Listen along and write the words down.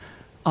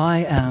I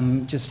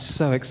am just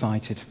so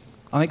excited.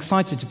 I'm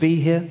excited to be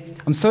here.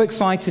 I'm so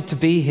excited to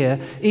be here.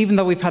 Even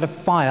though we've had a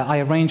fire, I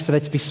arranged for there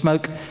to be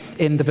smoke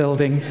in the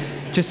building,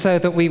 just so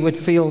that we would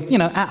feel,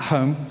 at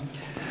home.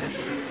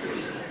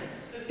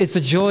 It's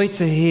a joy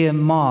to hear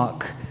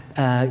Mark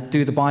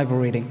do the Bible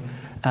reading,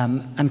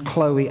 and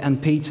Chloe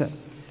and Peter.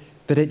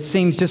 But it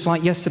seems just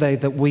like yesterday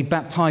that we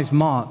baptized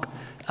Mark,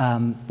 4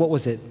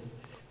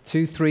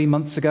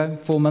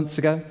 months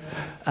ago?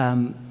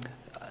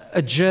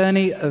 A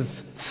journey of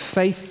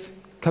faith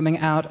coming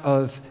out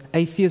of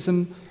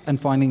atheism and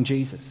finding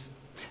Jesus.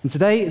 And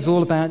today is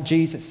all about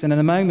Jesus. And in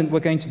a moment, we're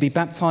going to be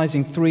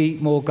baptizing 3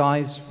 more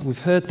guys. We've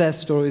heard their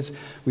stories.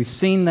 We've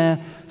seen their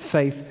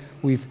faith.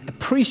 We've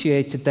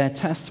appreciated their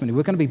testimony.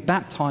 We're going to be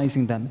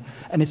baptizing them.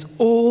 And it's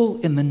all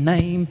in the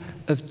name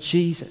of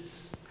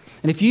Jesus.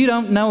 And if you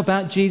don't know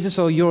about Jesus,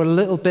 or you're a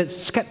little bit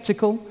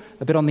skeptical,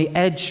 a bit on the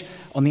edge,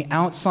 on the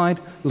outside,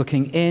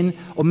 looking in,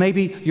 or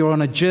maybe you're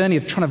on a journey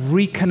of trying to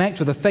reconnect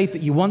with a faith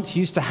that you once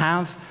used to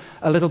have,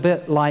 a little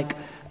bit like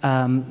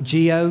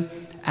Gio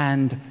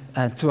and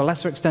to a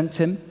lesser extent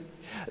Tim,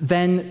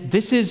 then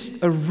this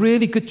is a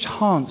really good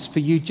chance for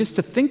you just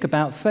to think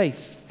about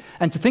faith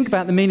and to think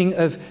about the meaning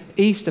of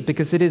Easter,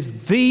 because it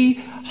is the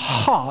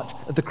heart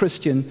of the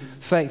Christian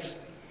faith.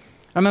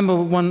 I remember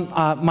when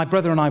my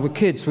brother and I were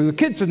kids. We were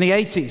kids in the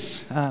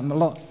 80s. I'm a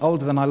lot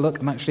older than I look.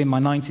 I'm actually in my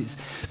 90s.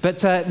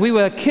 But we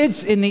were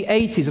kids in the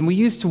 80s, and we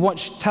used to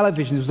watch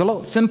television. It was a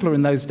lot simpler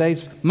in those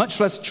days, much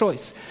less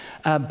choice,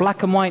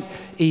 black and white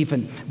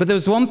even. But there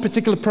was one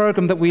particular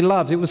program that we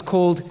loved. It was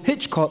called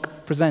Hitchcock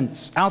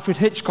Presents. Alfred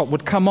Hitchcock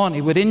would come on.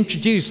 He would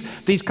introduce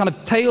these kind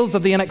of tales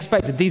of the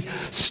unexpected, these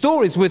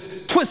stories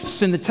with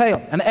twists in the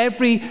tale. And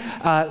every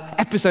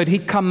episode,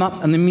 he'd come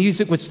up and the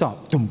music would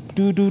start.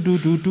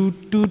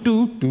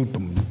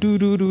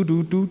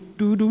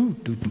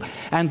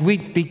 And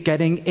we'd be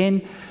getting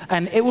in,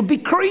 and it would be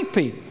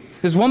creepy.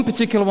 There's one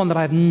particular one that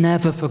I've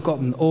never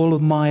forgotten all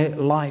of my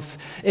life.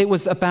 It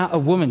was about a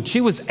woman.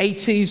 She was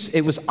 80s.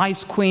 It was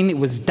Ice Queen. It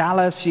was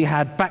Dallas. She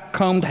had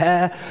back-combed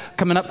hair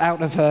coming up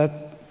out of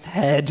her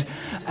head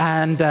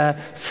and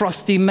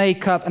frosty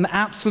makeup, an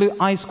absolute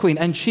Ice Queen.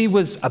 And she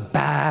was a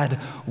bad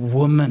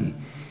woman.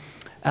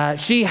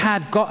 She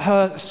had got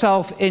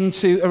herself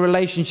into a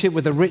relationship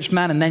with a rich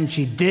man, and then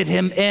she did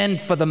him in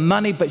for the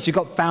money, but she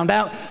got found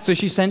out, so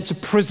she's sent to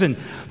prison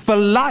for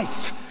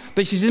life.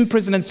 But she's in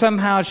prison, and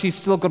somehow she's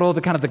still got all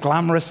the kind of the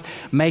glamorous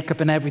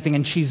makeup and everything,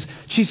 and she's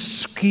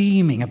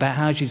scheming about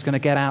how she's going to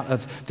get out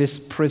of this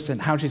prison,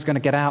 how she's going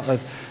to get out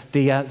of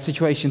the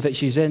situation that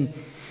she's in.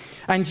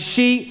 And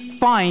she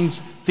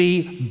finds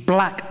the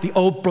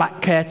old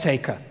black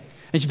caretaker.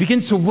 And she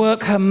begins to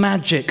work her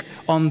magic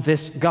on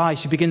this guy.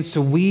 She begins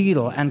to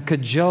wheedle and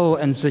cajole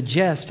and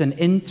suggest and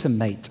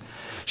intimate.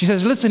 She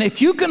says, listen,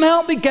 if you can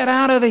help me get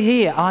out of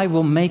here, I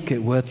will make it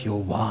worth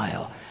your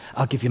while.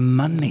 I'll give you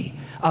money.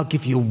 I'll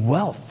give you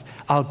wealth.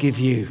 I'll give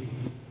you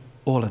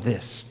all of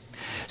this.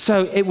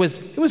 So it was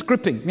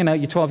gripping.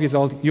 You're 12 years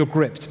old, you're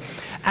gripped.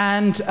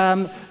 And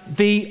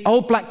the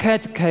old black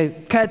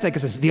caretaker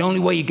says, the only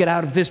way you get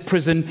out of this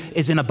prison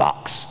is in a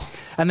box.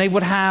 And they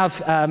would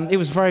have, it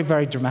was very,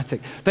 very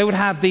dramatic. They would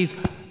have these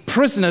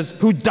prisoners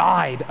who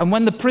died. And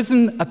when a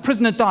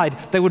prisoner died,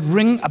 they would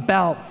ring a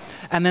bell.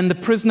 And then the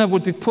prisoner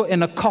would be put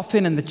in a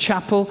coffin in the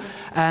chapel.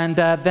 And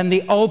then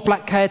the old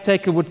black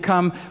caretaker would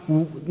come,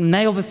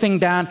 nail the thing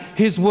down.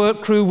 His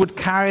work crew would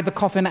carry the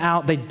coffin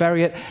out. They'd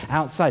bury it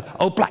outside.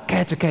 Old black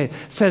caretaker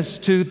says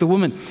to the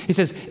woman, he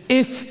says,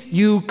 if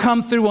you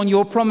come through on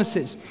your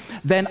promises,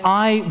 then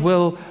I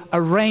will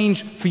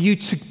arrange for you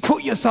to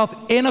put yourself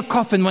in a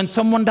coffin when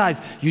someone dies.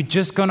 You're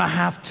just going to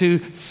have to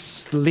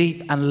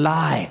sleep and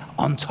lie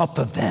on top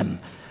of them.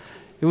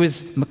 It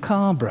was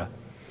macabre.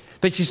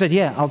 But she said,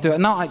 yeah, I'll do it.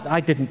 No,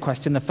 I didn't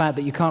question the fact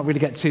that you can't really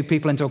get 2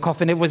 people into a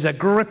coffin. It was a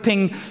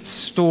gripping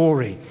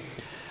story.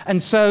 And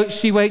so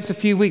she waits a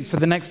few weeks for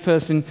the next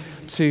person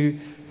to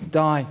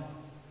die.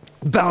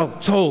 Bell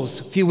tolls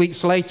a few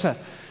weeks later.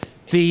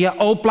 The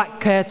old black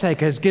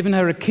caretaker has given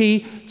her a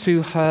key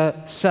to her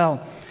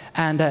cell.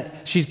 And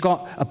she's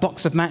got a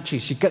box of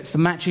matches. She gets the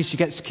matches, she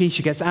gets the key,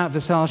 she gets out of the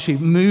cell, she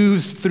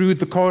moves through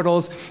the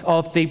corridors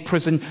of the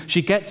prison.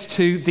 She gets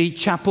to the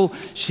chapel.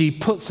 She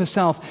puts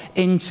herself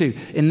in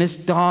this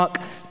dark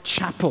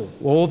chapel.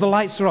 All the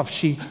lights are off.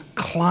 She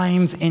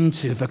climbs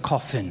into the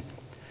coffin.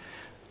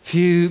 A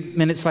few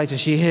minutes later,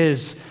 she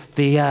hears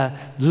the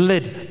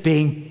lid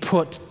being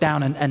put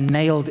down and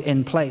nailed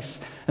in place.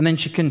 And then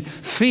she can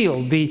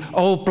feel the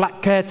old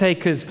black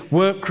caretaker's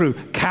work crew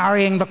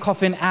carrying the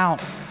coffin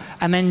out.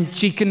 And then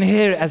she can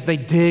hear it as they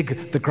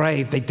dig the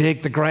grave. They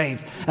dig the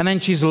grave. And then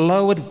she's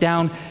lowered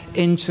down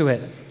into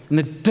it. And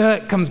the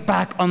dirt comes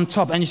back on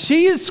top. And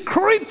she is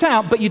creeped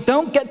out, but you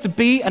don't get to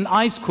be an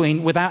Ice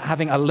Queen without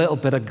having a little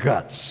bit of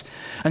guts.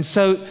 And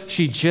so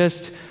she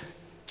just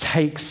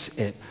takes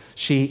it.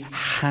 She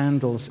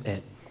handles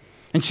it.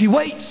 And she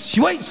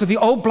waits for the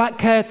old black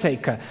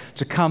caretaker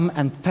to come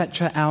and fetch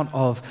her out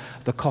of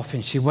the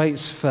coffin. She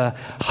waits for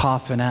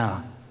half an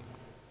hour.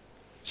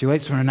 She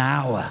waits for an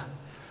hour.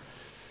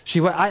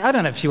 I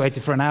don't know if she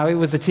waited for an hour. It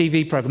was a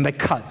TV program. They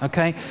cut,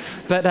 okay?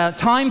 But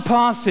time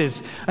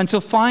passes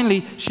until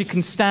finally she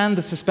can stand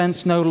the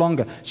suspense no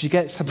longer. She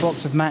gets her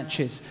box of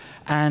matches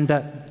and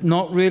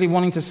not really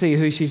wanting to see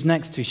who she's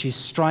next to, she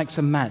strikes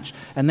a match.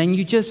 And then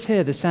you just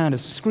hear the sound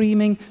of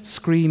screaming,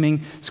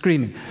 screaming,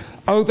 screaming.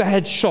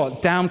 Overhead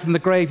shot down from the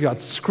graveyard,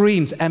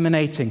 screams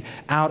emanating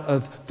out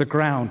of the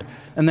ground.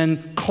 And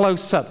then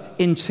close up,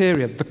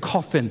 interior, the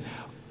coffin,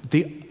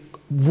 the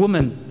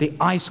woman, the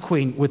ice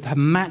queen with her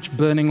match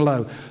burning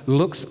low,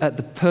 looks at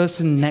the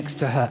person next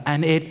to her,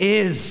 and it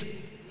is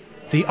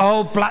the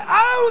old black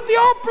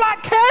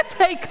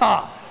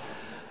caretaker.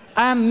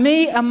 And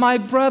me and my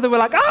brother were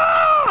like,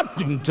 ah!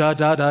 Da,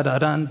 da, da, da,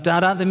 da, da,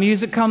 da. The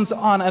music comes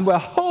on, and we're,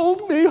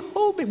 hold me,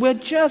 hold me. We're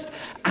just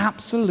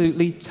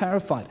absolutely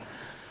terrified.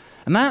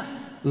 And that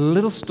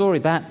little story,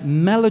 that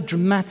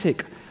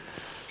melodramatic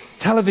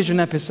television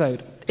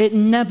episode, it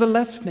never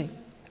left me.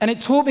 And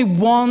it taught me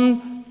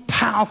one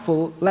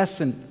powerful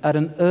lesson at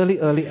an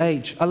early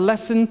age, a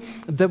lesson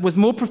that was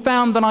more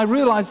profound than I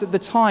realized at the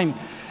time,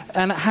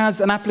 and it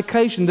has an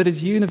application that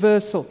is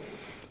universal.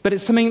 But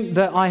it's something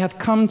that I have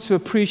come to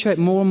appreciate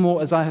more and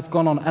more as I have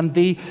gone on. And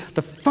the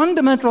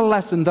fundamental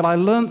lesson that I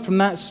learned from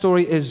that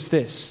story is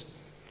this: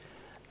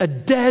 a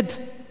dead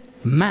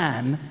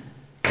man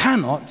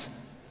cannot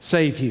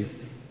save you.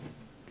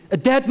 A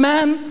dead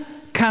man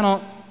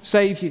cannot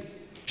save you.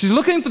 She's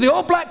looking for the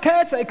old black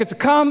caretaker to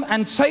come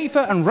and save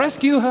her and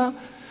rescue her,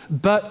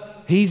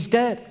 but he's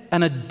dead.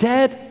 And a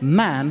dead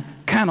man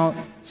cannot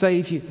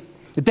save you.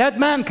 A dead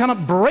man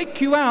cannot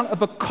break you out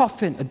of a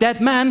coffin. A dead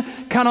man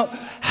cannot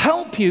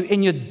help you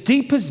in your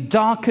deepest,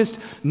 darkest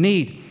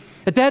need.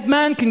 A dead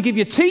man can give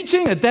you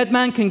teaching. A dead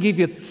man can give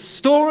you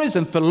stories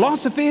and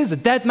philosophies. A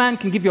dead man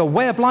can give you a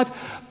way of life,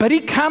 but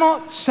he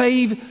cannot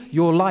save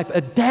your life.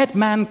 A dead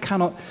man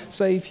cannot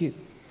save you.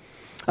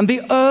 And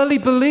the early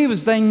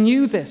believers, they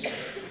knew this.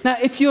 Now,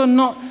 if you're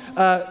not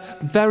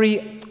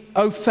very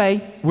au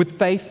fait with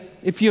faith,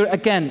 if you're,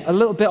 again, a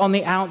little bit on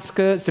the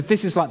outskirts, if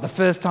this is like the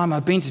first time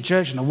I've been to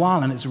church in a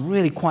while and it's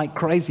really quite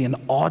crazy and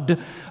odd,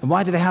 and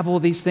why do they have all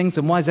these things,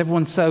 and why is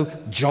everyone so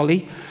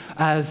jolly,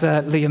 as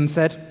Liam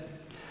said,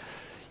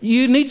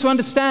 you need to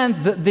understand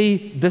that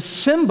the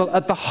symbol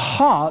at the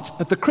heart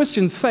of the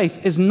Christian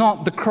faith is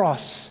not the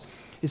cross,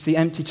 it's the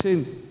empty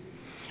tomb.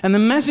 And the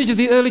message of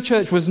the early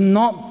church was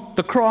not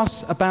the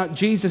cross about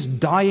Jesus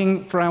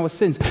dying for our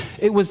sins.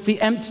 It was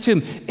the empty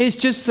tomb. It's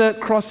just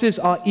that crosses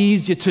are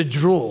easier to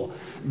draw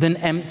than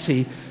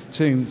empty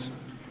tombs.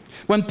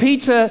 When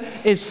Peter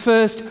is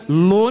first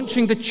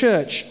launching the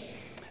church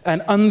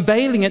and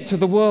unveiling it to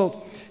the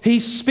world, he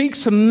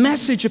speaks a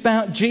message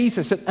about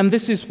Jesus, and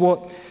this is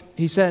what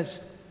he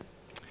says.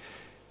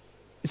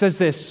 He says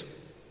this: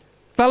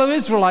 fellow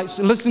Israelites,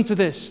 listen to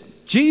this.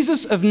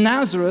 Jesus of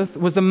Nazareth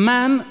was a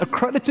man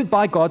accredited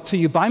by God to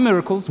you by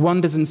miracles,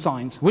 wonders, and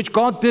signs, which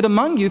God did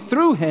among you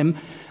through him,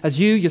 as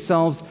you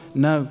yourselves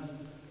know.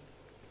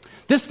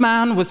 This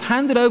man was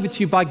handed over to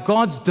you by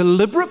God's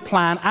deliberate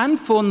plan and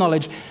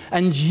foreknowledge,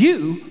 and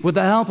you, with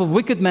the help of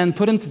wicked men,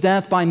 put him to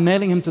death by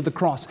nailing him to the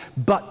cross.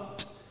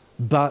 But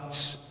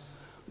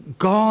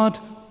God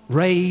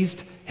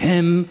raised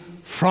him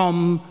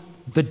from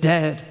the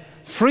dead,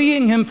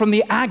 freeing him from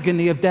the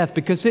agony of death,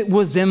 because it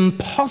was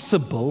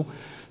impossible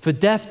for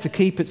death to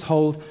keep its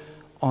hold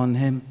on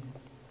him.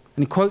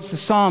 And he quotes the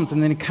Psalms,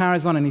 and then he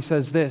carries on and he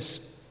says this: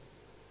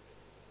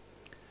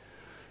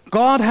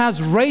 God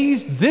has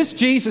raised this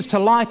Jesus to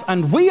life,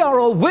 and we are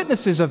all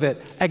witnesses of it.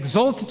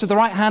 Exalted to the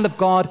right hand of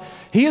God,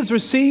 he has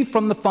received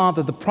from the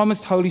Father the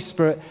promised Holy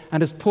Spirit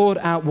and has poured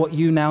out what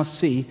you now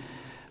see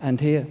and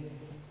hear.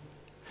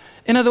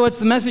 In other words,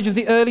 the message of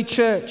the early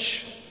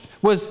church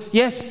was,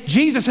 yes,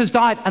 Jesus has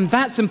died, and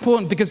that's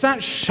important because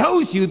that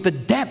shows you the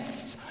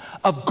depths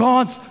of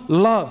God's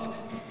love.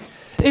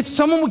 If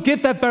someone would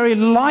give their very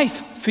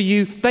life for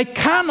you, they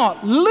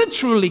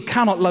literally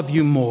cannot love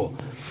you more.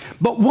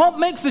 But what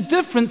makes the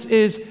difference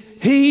is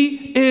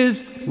he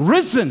is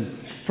risen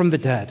from the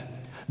dead.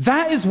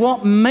 That is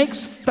what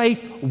makes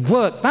faith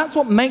work. That's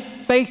what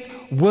makes faith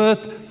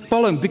worth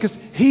following, because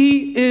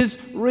he is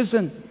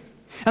risen.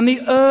 And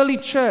the early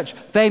church,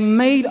 they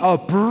made a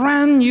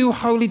brand new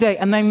holy day,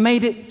 and they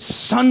made it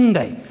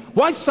Sunday.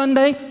 Why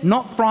Sunday,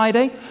 not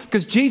Friday?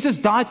 Because Jesus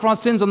died for our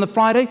sins on the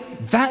Friday.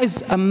 That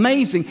is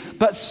amazing.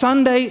 But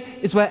Sunday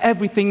is where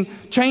everything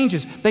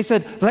changes. They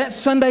said, let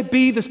Sunday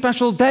be the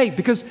special day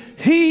because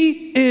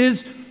he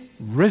is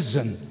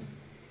risen.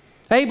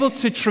 Able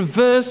to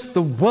traverse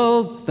the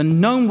world, the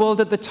known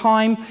world at the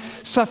time,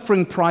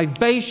 suffering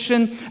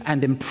privation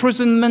and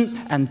imprisonment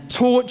and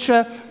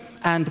torture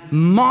and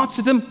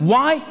martyrdom.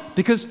 Why?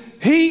 Because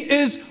he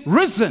is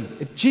risen.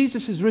 If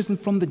Jesus is risen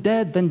from the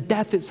dead, then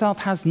death itself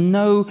has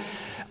no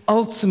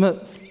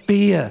ultimate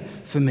fear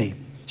for me.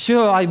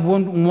 Sure, I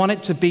wouldn't want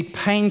it to be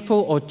painful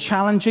or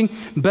challenging,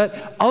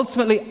 but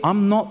ultimately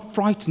I'm not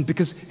frightened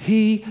because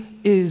he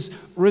is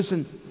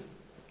risen.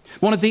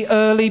 One of the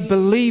early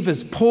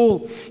believers,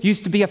 Paul,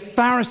 used to be a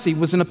Pharisee,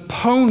 was an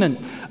opponent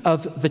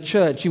of the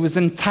church. He was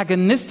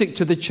antagonistic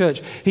to the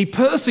church. He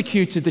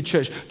persecuted the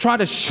church, tried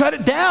to shut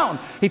it down.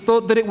 He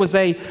thought that it was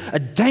a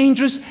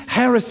dangerous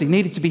heresy,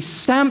 needed to be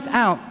stamped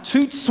out,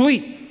 toot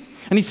sweet.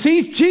 And he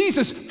sees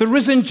Jesus, the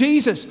risen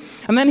Jesus.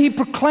 And then he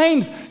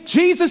proclaims,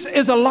 Jesus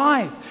is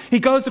alive. He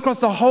goes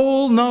across the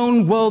whole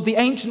known world, the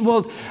ancient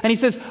world, and he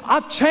says,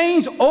 I've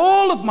changed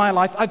all of my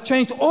life. I've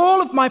changed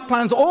all of my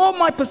plans, all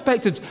my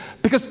perspectives,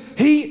 because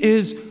he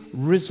is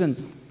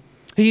risen.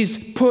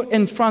 He's put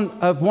in front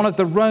of one of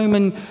the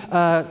Roman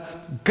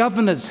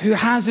governors who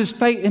has his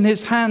fate in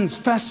his hands,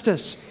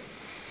 Festus.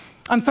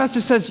 And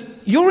Festus says,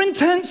 your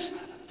intense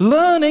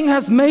learning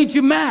has made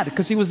you mad,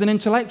 because he was an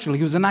intellectual,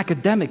 he was an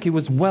academic, he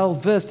was well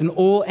versed in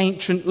all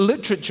ancient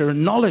literature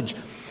and knowledge.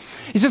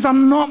 He says,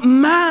 I'm not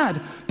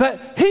mad,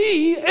 but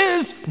he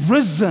is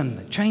risen.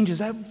 It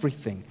changes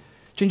everything.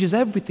 Changes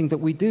everything that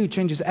we do,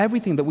 changes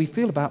everything that we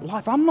feel about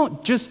life. I'm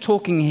not just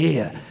talking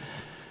here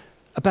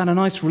about a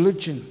nice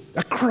religion,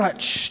 a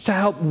crutch to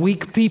help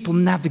weak people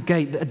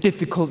navigate a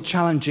difficult,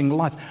 challenging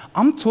life.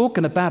 I'm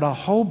talking about a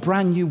whole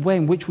brand new way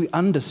in which we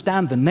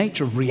understand the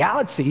nature of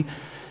reality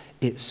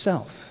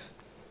itself.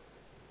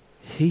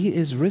 He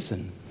is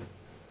risen.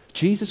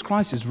 Jesus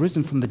Christ is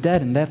risen from the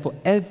dead, and therefore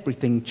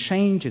everything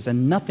changes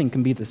and nothing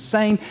can be the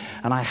same,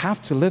 and I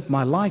have to live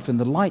my life in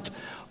the light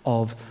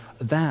of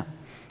that.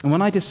 And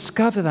when I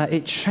discover that,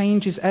 it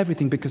changes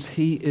everything because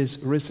he is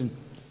risen.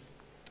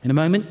 In a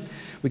moment,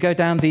 we go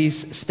down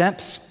these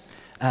steps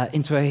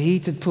into a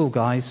heated pool,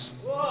 guys.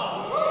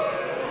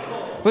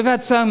 We've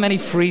had so many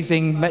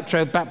freezing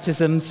metro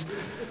baptisms.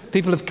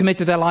 People have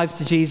committed their lives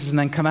to Jesus and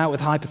then come out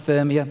with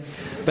hypothermia.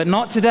 But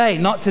not today,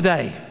 not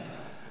today.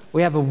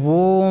 We have a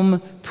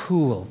warm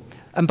pool.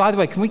 And by the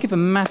way, can we give a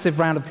massive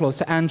round of applause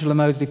to Angela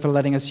Mosley for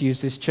letting us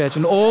use this church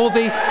and all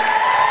the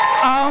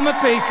Alma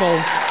people.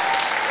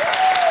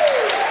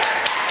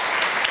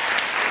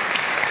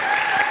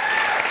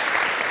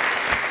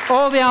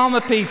 All the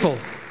Alma people,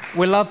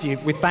 we love you,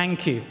 we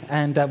thank you,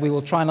 and we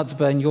will try not to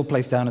burn your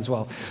place down as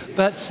well.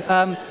 But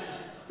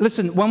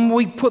listen, when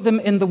we put them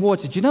in the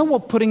water, do you know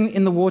what putting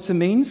in the water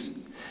means?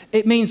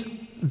 It means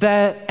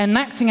they're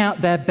enacting out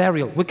their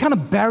burial. We're kind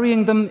of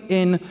burying them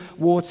in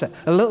water,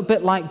 a little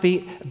bit like the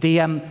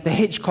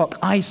Hitchcock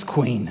Ice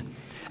Queen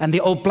and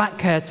the old black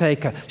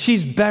caretaker.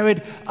 She's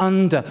buried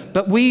under,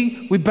 but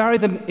we bury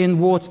them in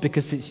water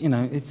because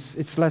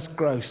it's less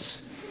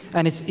gross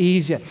and it's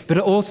easier. But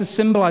it also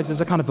symbolizes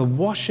a kind of a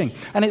washing,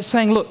 and it's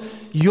saying, look,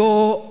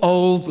 your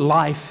old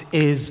life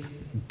is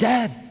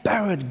dead,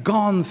 buried,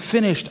 gone,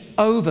 finished,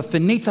 over,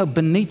 finito,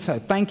 bonito.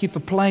 Thank you for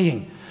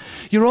playing.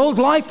 Your old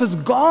life is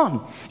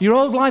gone. Your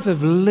old life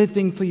of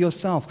living for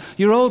yourself.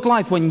 Your old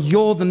life when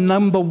you're the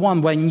number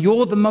one, when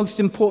you're the most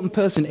important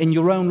person in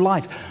your own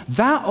life.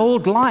 That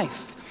old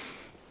life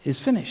is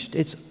finished.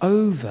 It's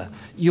over.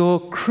 You're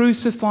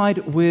crucified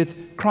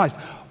with Christ.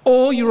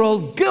 All your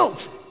old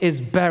guilt is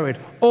buried.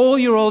 All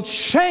your old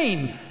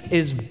shame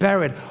is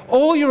buried.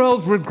 All your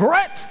old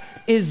regret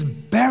is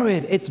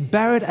buried. It's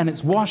buried and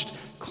it's washed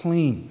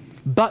clean.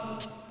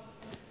 But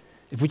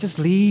if we just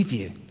leave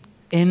you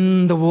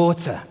in the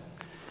water,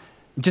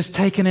 just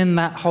taking in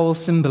that whole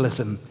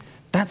symbolism,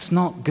 that's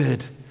not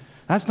good.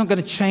 That's not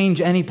going to change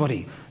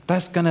anybody.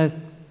 That's going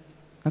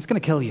to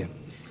kill you.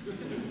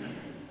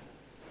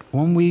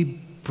 When we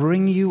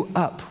bring you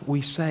up,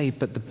 we say,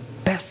 but the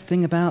best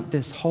thing about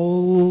this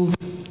whole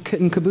kit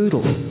and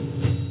caboodle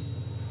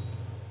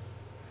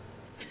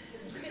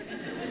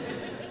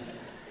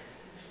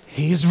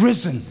he is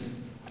risen,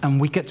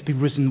 and we get to be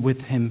risen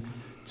with him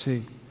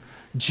too.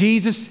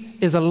 Jesus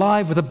is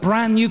alive with a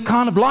brand new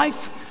kind of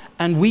life,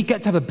 and we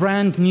get to have a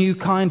brand new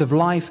kind of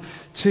life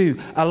too.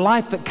 A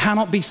life that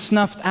cannot be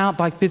snuffed out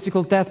by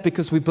physical death,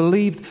 because we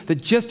believe that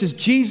just as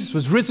Jesus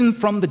was risen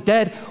from the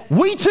dead,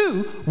 we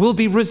too will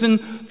be risen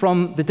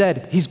from the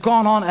dead. He's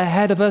gone on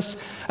ahead of us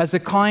as a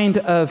kind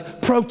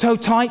of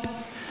prototype,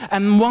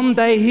 and one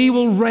day he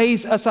will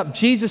raise us up.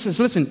 Jesus says,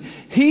 listen,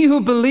 he who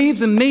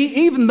believes in me,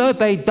 even though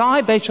they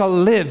die, they shall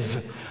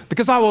live,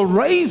 because I will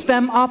raise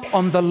them up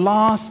on the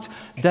last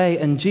day.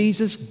 And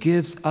Jesus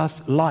gives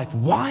us life.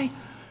 Why?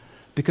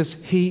 Because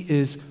he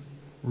is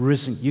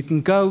risen. You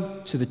can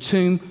go to the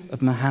tomb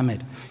of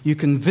Muhammad. You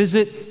can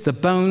visit the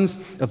bones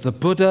of the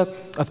Buddha,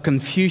 of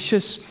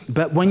Confucius.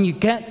 But when you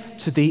get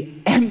to the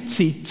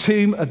empty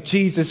tomb of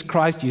Jesus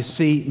Christ, you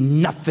see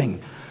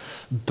nothing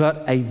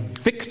but a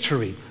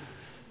victory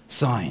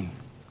sign.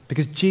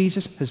 Because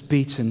Jesus has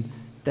beaten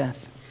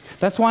death.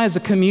 That's why as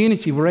a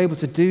community we're able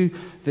to do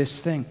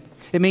this thing.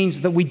 It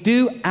means that we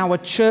do our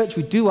church,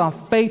 we do our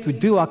faith, we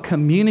do our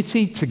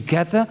community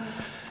together.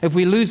 If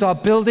we lose our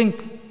building,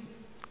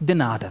 de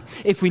nada.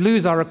 If we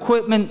lose our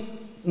equipment,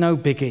 no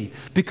biggie.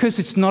 Because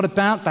it's not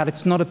about that.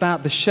 It's not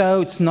about the show.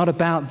 It's not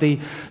about the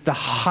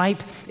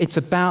hype. It's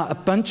about a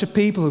bunch of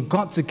people who've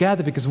got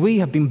together because we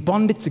have been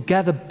bonded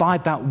together by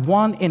that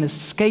one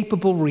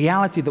inescapable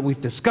reality that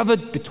we've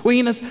discovered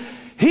between us.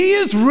 He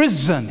is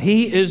risen.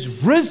 He is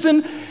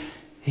risen.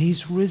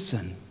 He's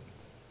risen.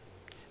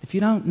 If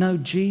you don't know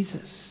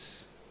Jesus,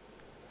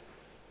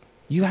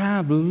 you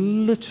have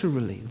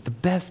literally the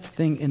best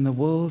thing in the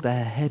world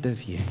ahead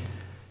of you.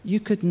 You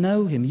could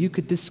know him. You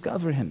could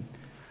discover him.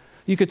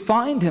 You could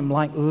find him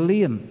like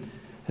Liam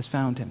has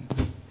found him.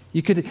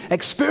 You could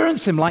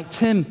experience him like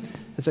Tim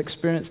has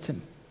experienced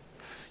him.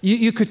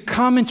 You could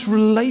come into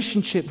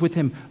relationship with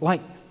him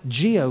like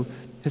Gio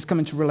has come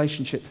into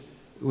relationship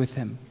with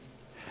him.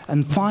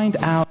 And find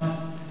out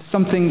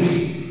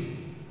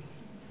something.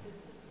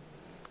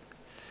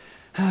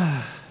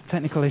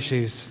 Technical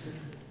issues.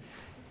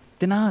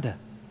 De nada.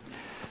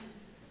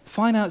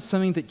 Find out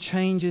something that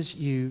changes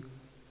you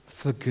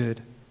for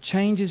good,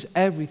 changes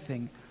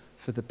everything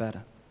for the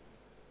better.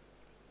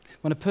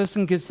 When a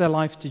person gives their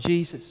life to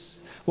Jesus,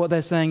 what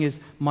they're saying is,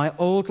 my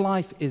old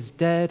life is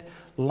dead.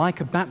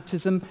 Like a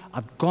baptism,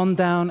 I've gone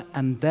down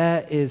and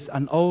there is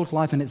an old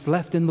life and it's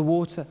left in the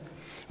water.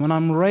 When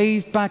I'm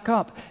raised back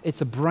up,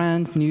 it's a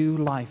brand new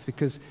life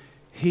because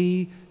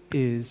he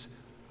is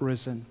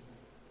risen.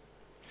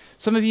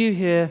 Some of you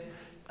here,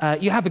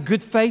 you have a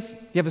good faith,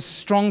 you have a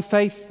strong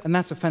faith, and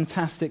that's a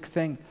fantastic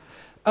thing.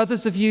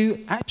 Others of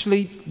you,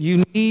 actually,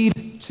 you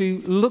need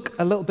to look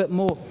a little bit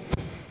more.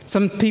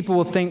 Some people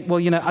will think,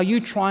 well, are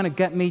you trying to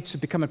get me to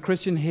become a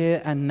Christian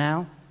here and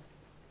now?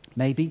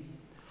 Maybe.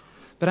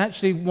 But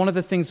actually, one of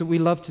the things that we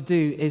love to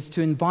do is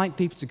to invite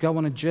people to go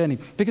on a journey.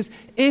 Because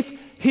if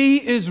he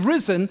is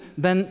risen,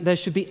 then there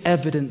should be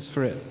evidence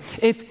for it.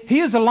 If he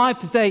is alive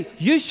today,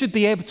 you should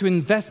be able to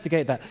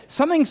investigate that.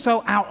 Something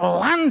so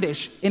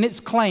outlandish in its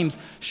claims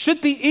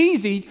should be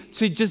easy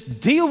to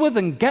just deal with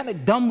and get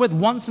it done with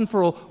once and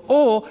for all,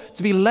 or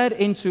to be led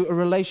into a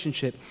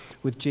relationship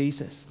with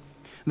Jesus.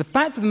 And the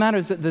fact of the matter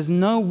is that there's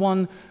no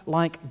one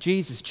like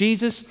Jesus.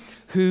 Jesus,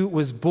 who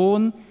was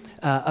born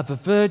of a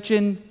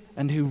virgin,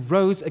 and who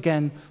rose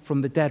again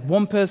from the dead.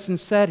 One person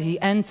said he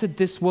entered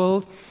this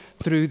world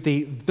through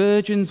the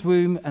virgin's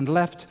womb and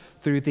left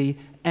through the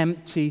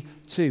empty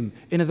tomb.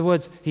 In other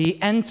words,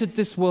 he entered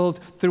this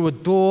world through a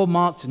door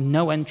marked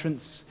no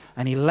entrance,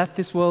 and he left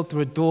this world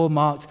through a door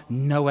marked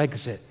no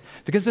exit.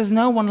 Because there's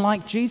no one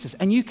like Jesus.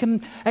 And you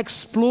can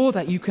explore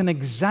that, you can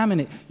examine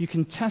it, you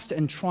can test it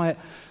and try it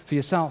for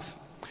yourself.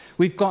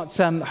 We've got,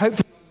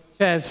 hopefully,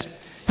 chairs.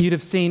 You'd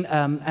have seen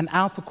an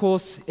Alpha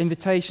course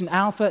invitation.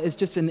 Alpha is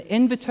just an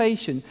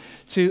invitation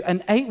to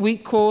an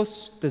 8-week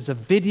course. There's a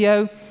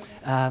video.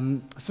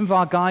 Some of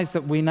our guys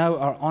that we know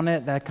are on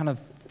it. They're kind of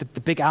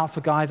the big Alpha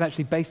guys,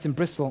 actually based in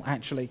Bristol,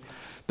 actually.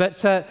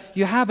 But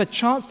you have a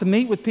chance to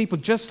meet with people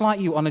just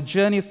like you on a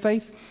journey of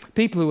faith,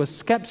 people who are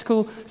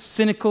skeptical,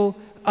 cynical,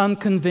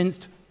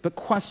 unconvinced, but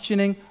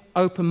questioning,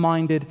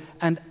 open-minded,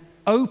 and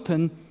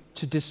open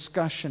to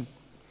discussion.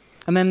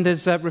 And then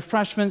there's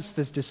refreshments,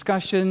 there's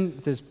discussion,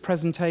 there's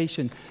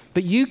presentation.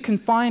 But you can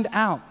find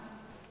out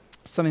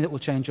something that will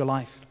change your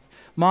life.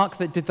 Mark,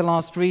 that did the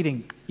last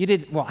reading, you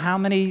did, how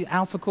many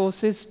Alpha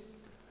courses?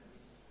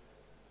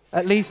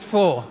 At least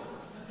 4.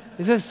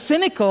 He's a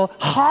cynical,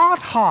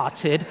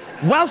 hard-hearted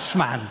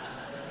Welshman.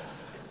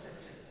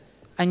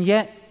 And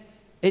yet,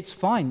 it's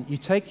fine. You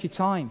take your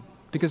time.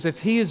 Because if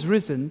he is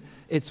risen,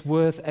 it's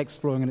worth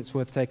exploring and it's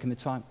worth taking the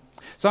time.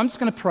 So I'm just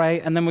going to pray,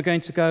 and then we're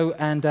going to go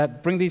and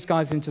bring these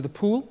guys into the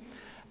pool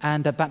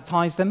and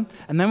baptize them.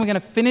 And then we're going to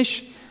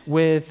finish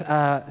with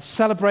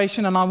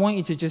celebration, and I want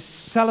you to just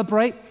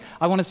celebrate.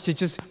 I want us to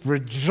just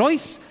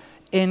rejoice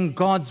in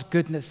God's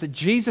goodness, that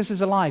Jesus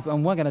is alive,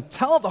 and we're going to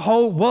tell the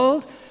whole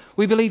world.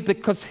 We believe that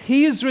because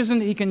he is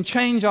risen, he can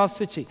change our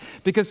city.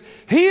 Because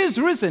he is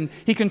risen,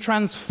 he can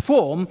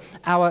transform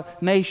our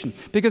nation.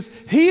 Because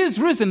he is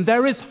risen,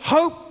 there is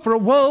hope for a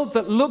world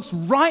that looks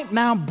right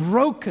now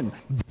broken,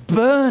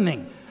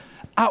 burning,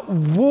 at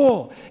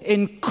war,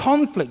 in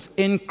conflict,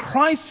 in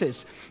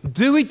crisis.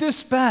 Do we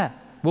despair?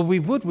 Well, we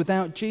would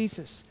without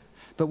Jesus.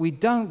 But we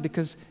don't,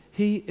 because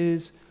he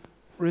is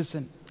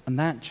risen. And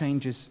that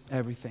changes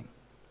everything.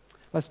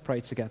 Let's pray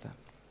together.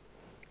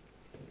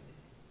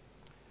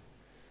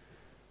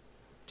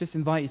 Just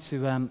invite you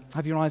to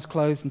have your eyes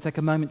closed and take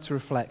a moment to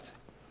reflect.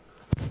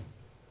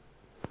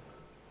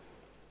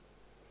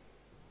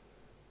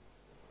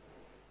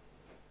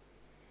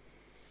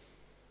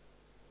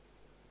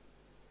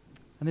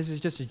 And this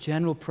is just a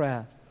general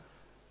prayer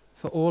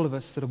for all of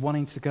us that are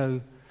wanting to go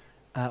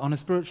on a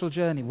spiritual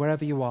journey,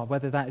 wherever you are,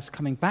 whether that is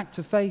coming back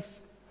to faith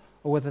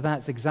or whether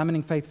that's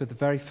examining faith for the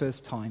very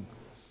first time,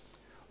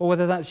 or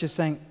whether that's just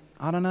saying,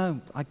 I don't know,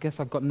 I guess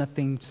I've got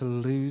nothing to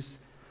lose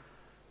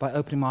by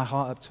opening my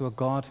heart up to a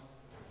God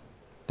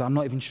that I'm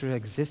not even sure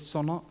exists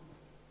or not.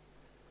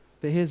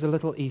 But here's a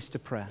little Easter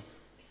prayer.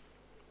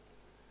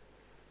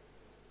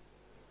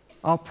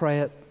 I'll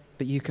pray it,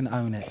 but you can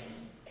own it.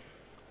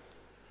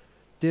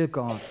 Dear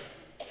God,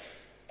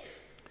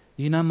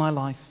 you know my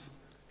life.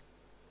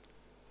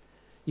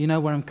 You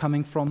know where I'm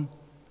coming from.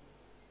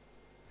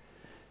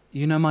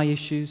 You know my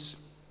issues.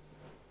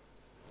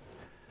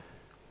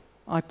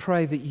 I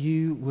pray that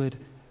you would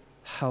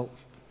help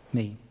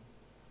me.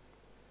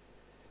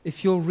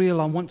 If you're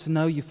real, I want to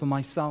know you for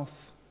myself.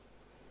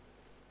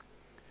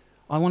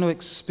 I want to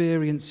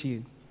experience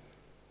you.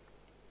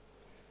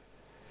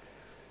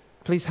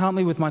 Please help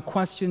me with my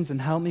questions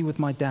and help me with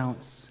my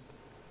doubts.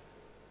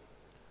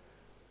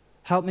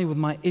 Help me with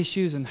my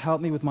issues and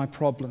help me with my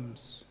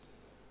problems.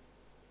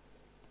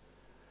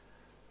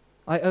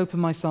 I open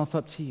myself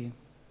up to you.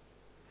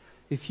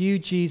 If you,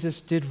 Jesus,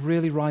 did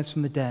really rise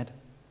from the dead,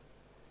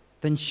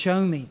 then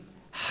show me,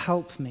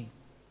 help me,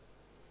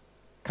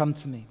 come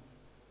to me.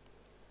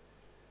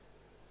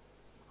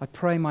 I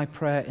pray my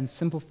prayer in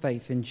simple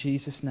faith in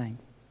Jesus' name.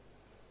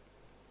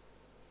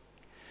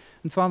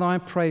 And Father, I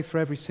pray for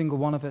every single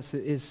one of us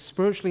that is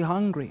spiritually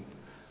hungry,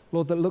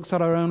 Lord, that looks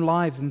at our own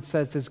lives and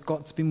says there's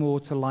got to be more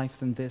to life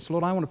than this.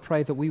 Lord, I want to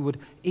pray that we would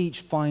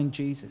each find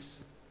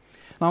Jesus.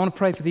 And I want to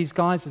pray for these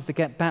guys as they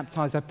get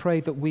baptized. I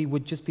pray that we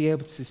would just be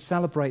able to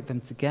celebrate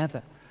them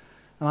together.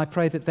 And I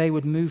pray that they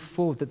would move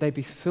forward, that they'd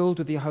be filled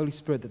with the Holy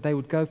Spirit, that they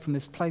would go from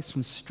this place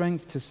from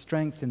strength to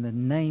strength in the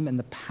name and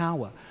the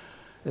power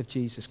of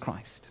Jesus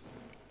Christ.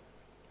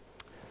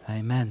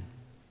 Amen.